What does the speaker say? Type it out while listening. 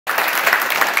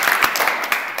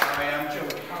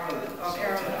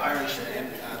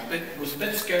was a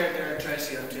bit scared there,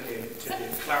 Tracy, until you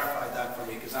clarified that for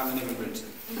me, because I'm an immigrant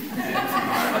from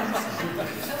Ireland.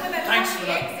 Thanks for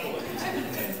that.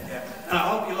 Yeah. And I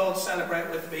hope you'll all celebrate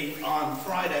with me on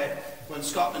Friday when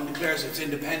Scotland declares its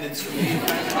independence from the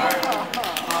Empire.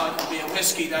 There'll be a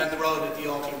whiskey down the road at the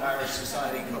Auckland Irish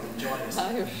Society. Come and join us.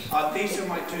 These are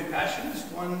my two passions.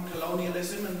 One,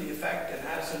 colonialism and the effect it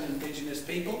has on indigenous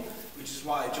people, which is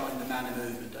why I joined the MANA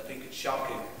movement. I think it's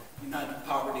shocking the amount of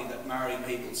poverty that Maori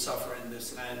people suffer in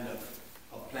this land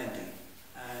of plenty.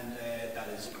 And that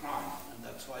is a crime. And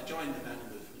that's why I joined the MANA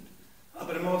movement.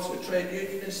 But I'm also a trade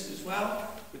unionist as well,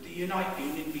 with the Unite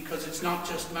Union, because it's not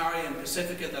just Maori and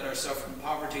Pacifica that are suffering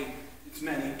poverty, it's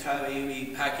many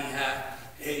Tawiwi, Pakeha,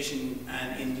 Asian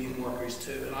and Indian workers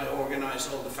too. And I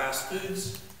organise all the fast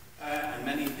foods and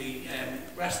many of the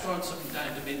restaurants up and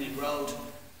down Dominion Road,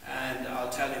 and I'll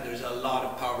tell you there's a lot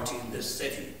of poverty in this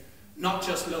city. Not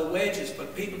just low wages,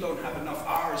 but people don't have enough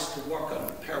hours to work on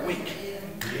per week.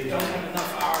 They don't have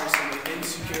enough hours and with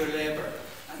insecure labour.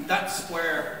 And that's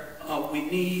where we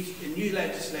need a new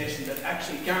legislation that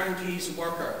actually guarantees a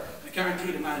worker a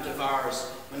guaranteed amount of hours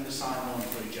when they sign on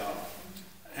for a job.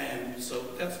 So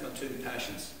that's my two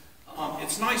passions.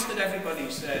 It's nice that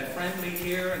everybody's friendly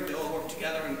here and they all work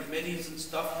together in committees and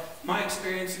stuff. My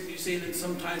experience in New Zealand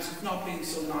sometimes has not been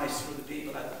so nice for the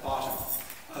people at the bottom.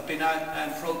 I've been out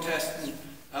and protesting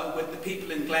with the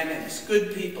people in Gleninch,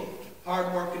 good people,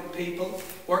 hard-working people,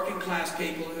 working-class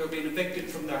people who have been evicted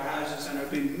from their houses and are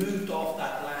being moved off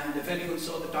that land. If anyone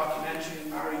saw the documentary on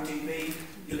Maori TV,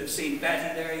 you'll have seen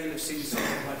Betty there, you'll have seen some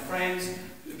of my friends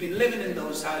who've been living in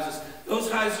those houses. Those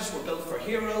houses were built for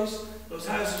heroes. Those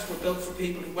houses were built for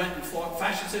people who went and fought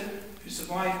fascism, who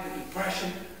survived the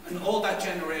Depression, and all that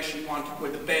generation wanted were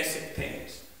the basic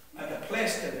things, like a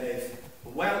place to live, a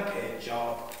well-paid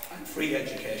job, and free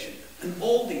education. And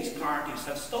all these parties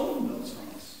have stolen those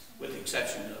from us, with the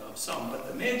exception of some, but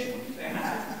the major ones they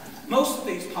have. Most of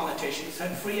these politicians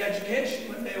had free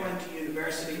education when they went to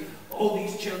university. All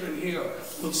these children here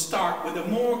will start with a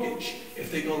mortgage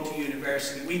if they go to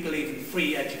university. We believe in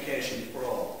free education for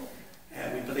all.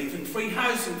 We believe in free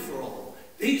housing for all.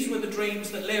 These were the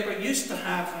dreams that Labour used to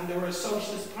have when they were a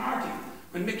socialist party,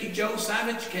 when Mickey Joe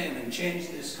Savage came and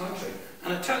changed this country.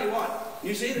 And I tell you what,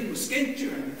 New Zealand was skint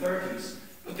during the 30s,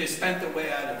 but they spent their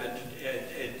way out of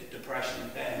a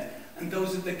depression then. And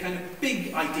those are the kind of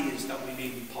big ideas that we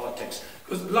need in politics.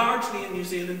 Because largely in New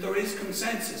Zealand there is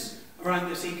consensus around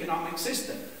this economic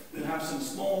system. We'll have some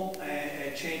small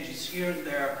changes here and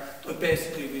there, but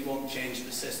basically we won't change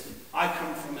the system. I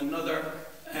come from another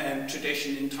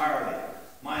tradition entirely.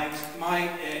 My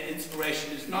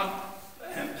inspiration is not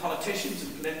politicians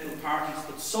and political parties,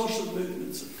 but social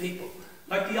movements of people,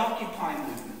 like the Occupy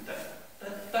movement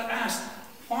that asked,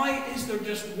 why is there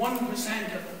just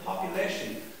 1% of the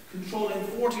population controlling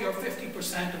 40 or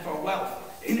 50% of our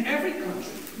wealth in every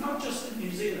country, not just in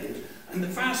New Zealand? And the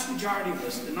vast majority of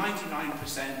us, the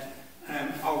 99%,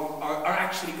 are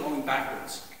actually going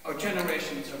backwards. Our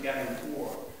generations are getting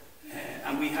poor.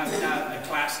 And we have now a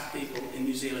class of people in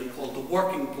New Zealand called the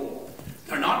working poor.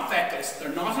 They're not feckless, they're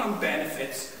not on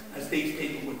benefits, as these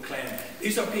people would claim.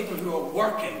 These are people who are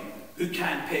working, who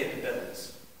can't pay the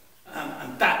bills.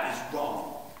 And that is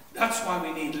wrong. That's why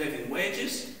we need living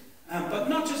wages, but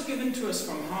not just given to us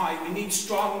from high. We need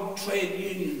strong trade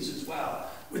unions as well,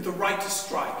 with the right to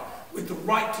strike, with the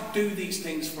right to do these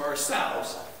things for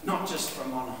ourselves, not just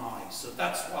from on high. So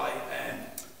that's why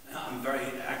I'm very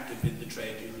active in the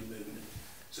trade union movement.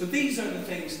 So these are the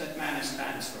things that MANA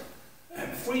stands for.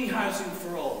 Free housing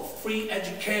for all, free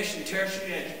education,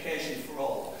 tertiary education for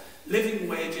all, living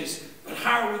wages. But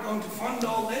how are we going to fund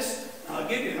all this? I'll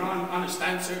give you an honest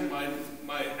answer, and my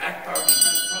ACT party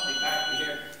friends probably back me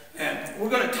here. We're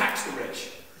going to tax the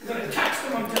rich. We're going to tax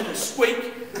them until they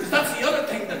squeak, because that's the other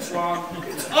thing that's wrong.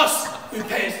 It's us who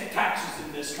pays the taxes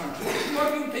in this country.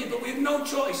 Working people, we have no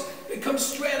choice. It comes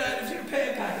straight out of your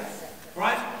pay packet,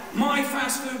 right? My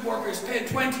fast food workers pay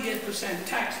 28%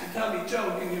 tax. They tell me,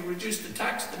 Joe, can you reduce the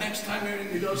tax the next time you're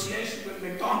in negotiation with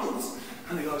McDonald's?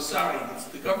 And I go, sorry, it's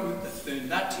the government that's doing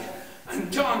that to you.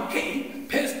 And John Key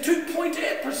pays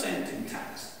 2.8% in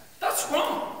tax. That's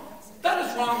wrong. That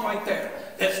is wrong right there.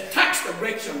 Let's tax the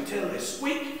rich until they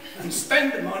squeak and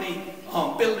spend the money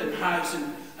on building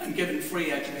housing and giving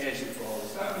free education for all.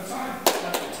 Is that the time?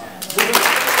 That's the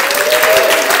time.